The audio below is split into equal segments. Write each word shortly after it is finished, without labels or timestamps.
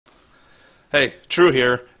Hey, True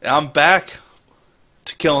here, and I'm back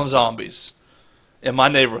to killing zombies in my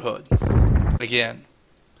neighborhood. Again.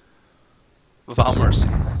 Without mercy.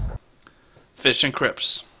 Fish and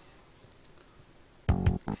Crips. 5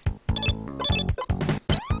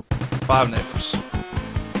 neighbors.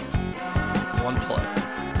 1 player.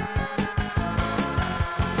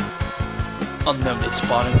 Unlimited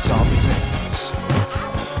spawning zombies and animals.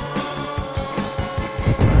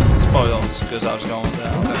 That's probably all as good as I was going with that.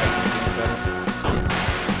 I don't think I can do better.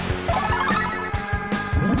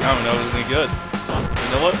 I don't know if it was any good. You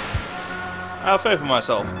know what? I have faith in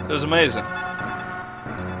myself. It was amazing.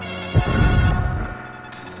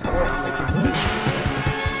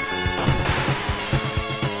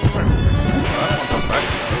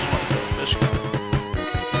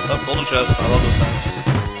 Oh, golden chest. I love those things.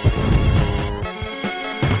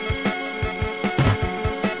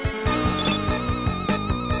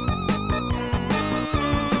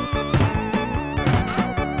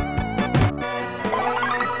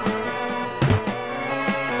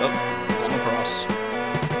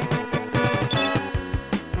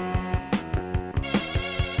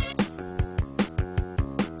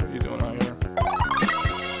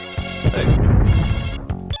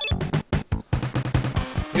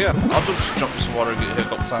 Yeah, I'll just jump in some water and get hit a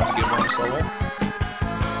couple times to get bonus level.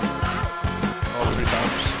 Oh, 3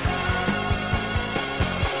 times.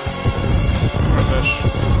 More fish.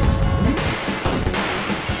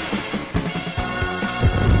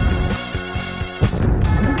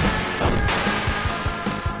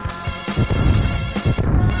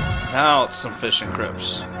 Now it's some fish and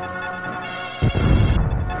Crips.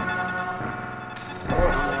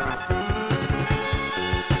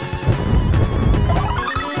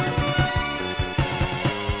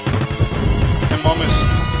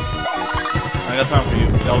 I got time for you.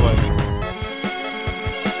 Get all the way.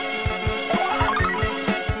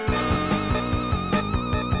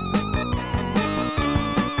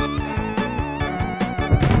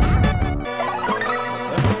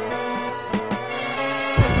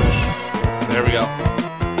 There we go.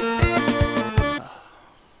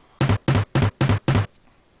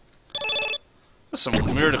 There's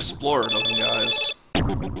some weird explorer looking guys.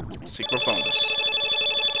 Secret bonus.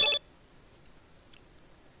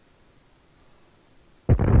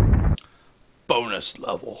 Bonus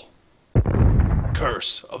level.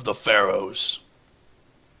 Curse of the Pharaohs.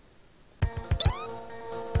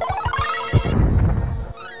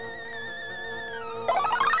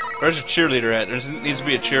 Where's your cheerleader at? There needs to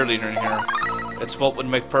be a cheerleader in here. It's what would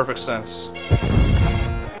make perfect sense.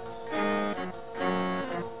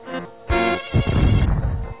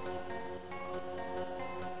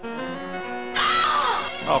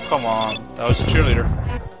 Oh, come on. That was a cheerleader.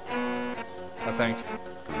 I think.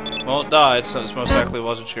 Well, it died, so it most likely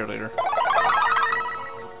was a cheerleader.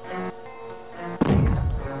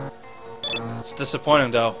 It's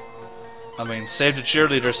disappointing, though. I mean, save the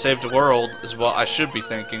cheerleader, save the world is what I should be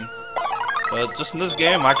thinking. But just in this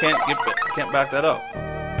game, I can't back that up.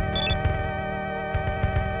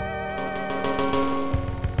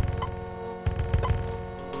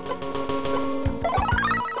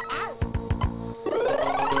 I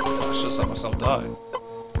should just let myself die.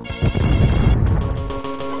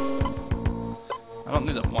 I don't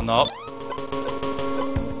need a 1-up.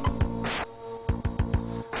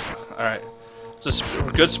 Alright. Just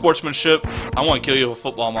good sportsmanship. I want to kill you with a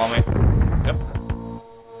football, mommy. Yep.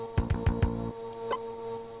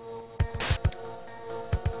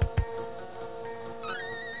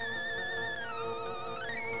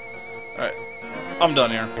 Alright. I'm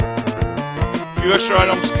done here. A few extra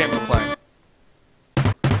items, can't complain.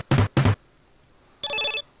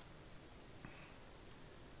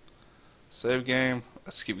 Save game.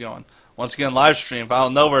 Let's keep going. Once again, live stream. If I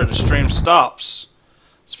don't know where the stream stops,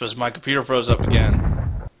 it's because my computer froze up again.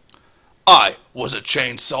 I was a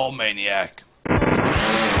chainsaw maniac. Right,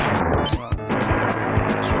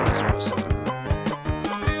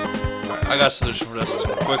 I got a solution for this.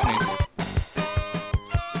 Quick and easy.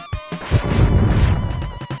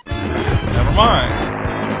 Never mind.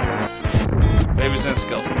 Baby's in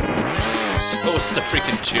skeleton. So it's the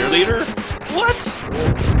freaking cheerleader? What?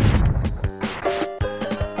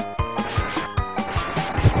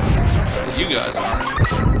 You guys aren't.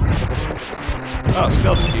 Oh,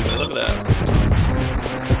 skeleton TV, look at that.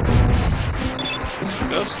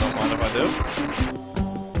 Ghosts, don't mind if I do.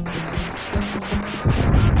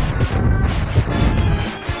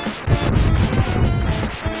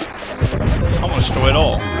 I'm gonna destroy it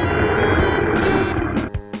all.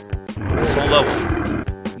 This whole level.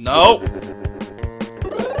 No!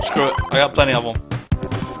 Screw it, I got plenty of them.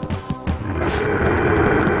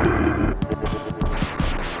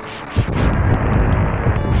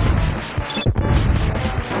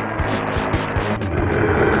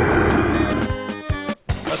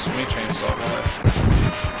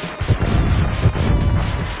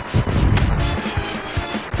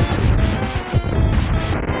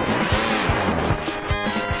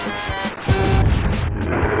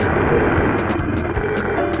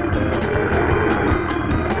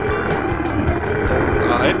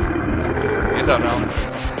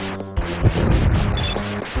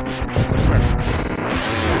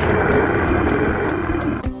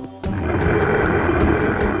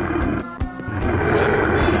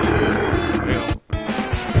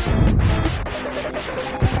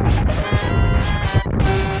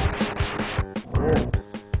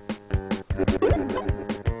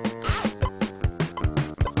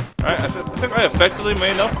 I effectively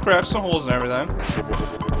made enough cracks and holes and everything.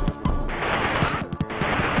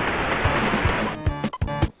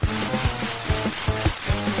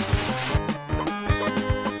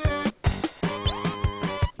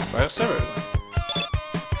 Right, sir.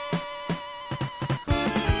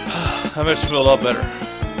 That makes me feel a lot better.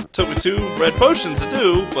 It took me 2 red potions to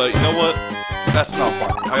do, but you know what? That's not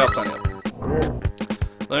fun. I got plenty of them.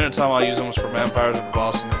 The only time I use them was for vampires and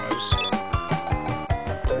boss anyways.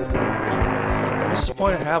 What's the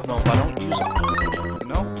point of having them if I don't use them? You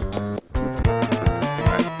know?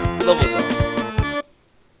 Alright, levels up.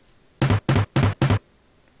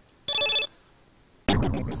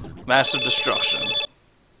 Massive destruction.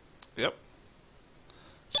 Yep.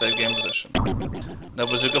 Save game position. No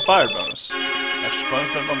bazooka fire bonus. Extra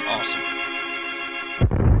punishment from awesome.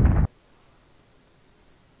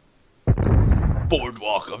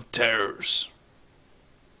 Boardwalk of Terrors.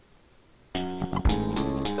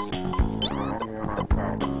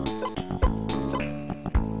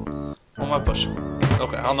 What am I pushing?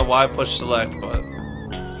 Okay, I don't know why I pushed select, but...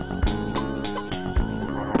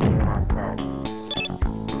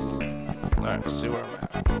 Alright, let's see where I'm at.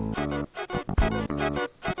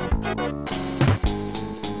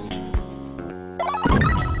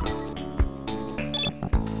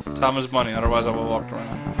 Time is money, otherwise I would have walked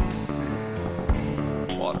around.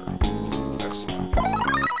 Water. Excellent.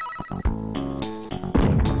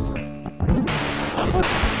 What?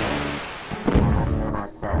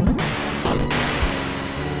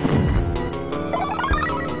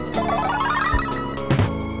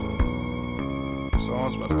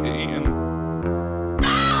 Someone's about to get eaten.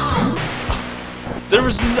 There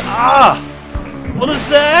was what is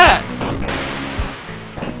that?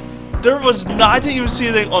 There was I didn't even see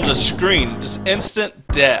anything on the screen. Just instant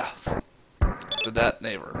death to that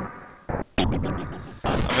neighbor. I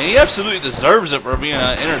mean, he absolutely deserves it for being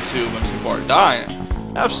an inner tube when people are dying.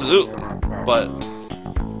 Absolutely. But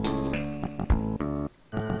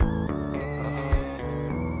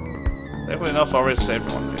thankfully enough, I already saved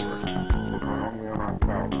one neighbor.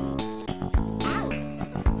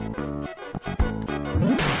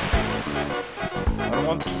 Another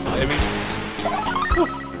one, maybe. Whew.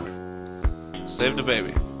 Save the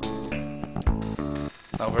baby.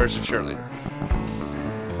 Now where's the cheerleader?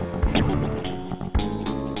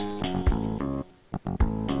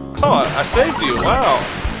 Oh, I saved you, wow.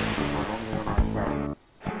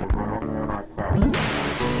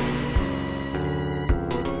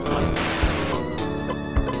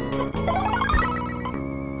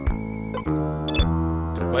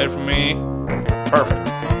 Get away from me. Perfect.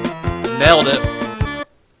 Nailed it.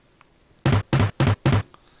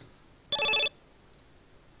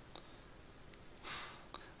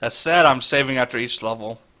 That's sad I'm saving after each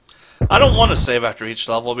level. I don't want to save after each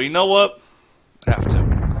level, but you know what? I have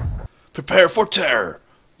to. Prepare for terror.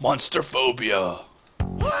 Monster phobia.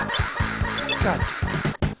 God.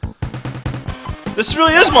 This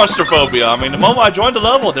really is monster phobia. I mean, the moment I joined the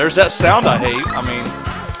level, there's that sound I hate. I mean,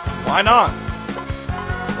 why not?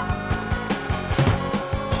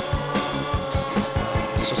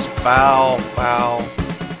 It's just foul.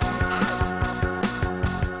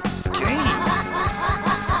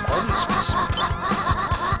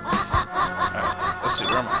 Let's see,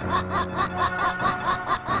 where am I?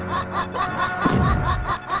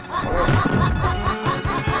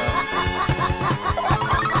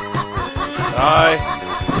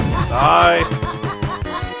 Die!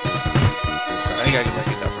 I think I can make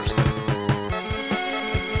it that first time.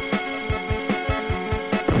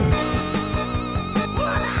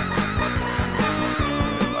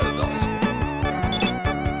 By the dolls.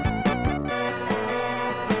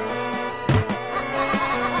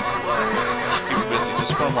 Keep it busy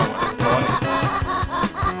just for a moment. I'm telling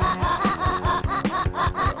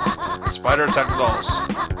you. Spider attack the dolls.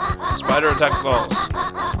 Spider attack the dolls.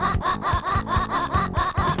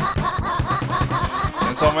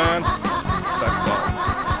 Chainsaw Man, attack the doll.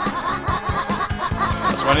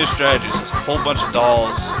 That's my new strategy. There's a whole bunch of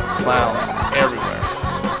dolls, clowns, everywhere.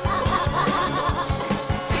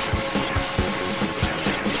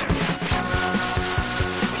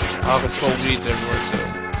 I'll control weeds everywhere too.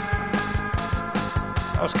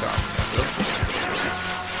 That was calm.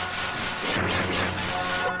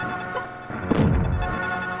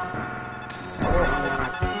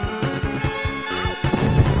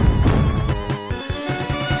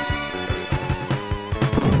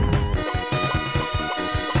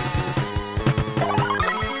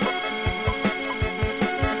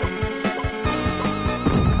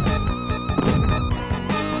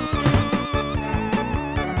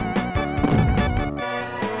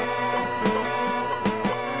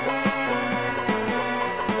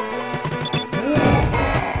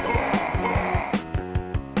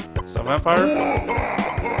 vampire?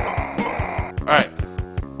 Alright.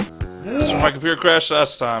 This is where my computer crashed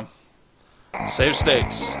last time. Save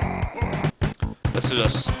states. Let's do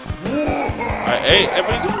this. Alright, hey, what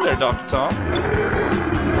are you doing there, Dr. Tom?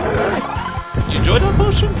 You enjoyed that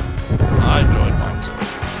potion? I enjoyed mine too.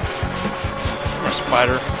 Come here,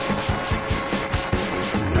 spider. Come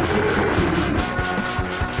here.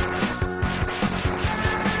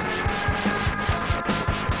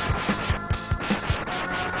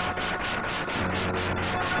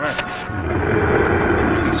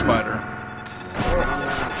 Spider.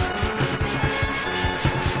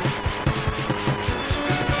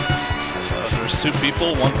 There's 2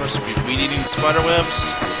 people. One person will be weed-eating spider webs.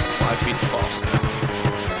 5 feet the boss now.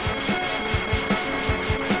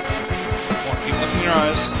 Come on, keep looking in your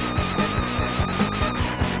eyes.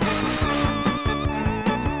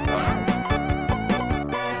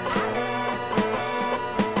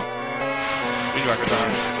 Speed rocket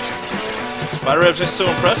time. Spider webs ain't so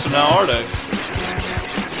impressive now, are they?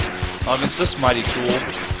 Against this mighty tool.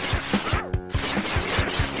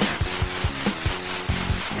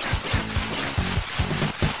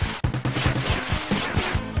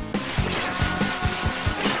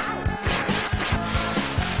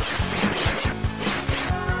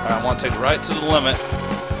 I want to take it right to the limit.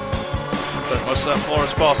 Put as much of that floor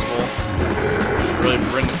as possible. Really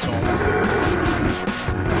bring it to him.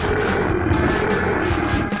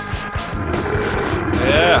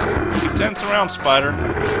 Yeah. Keep dancing around, spider.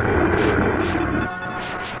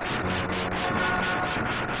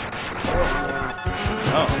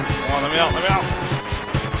 Oh, come on, let me out, let me out.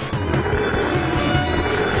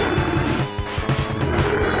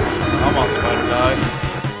 Come on, spider, die.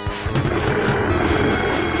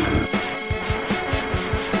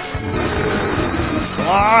 Come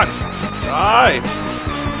on! Die!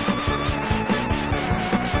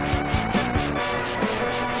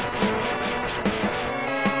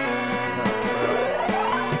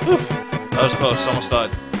 Whew. That was close, almost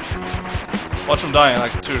died. Watch him die in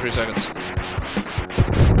like 2 or 3 seconds.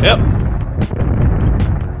 Yep.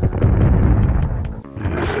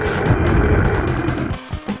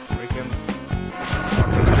 Freaking.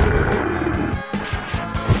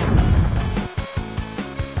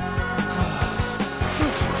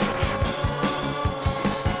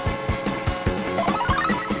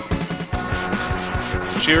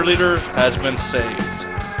 Cheerleader has been saved.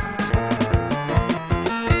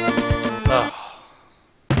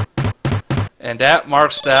 And that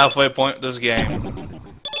marks the halfway point of this game.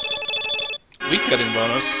 Weed cutting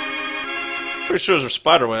bonus. Pretty sure those are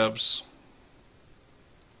spider webs.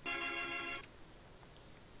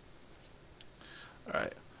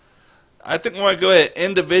 Alright. I think we're going to go ahead and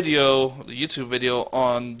end the video, the YouTube video,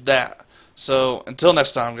 on that. So, until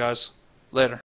next time, guys. Later.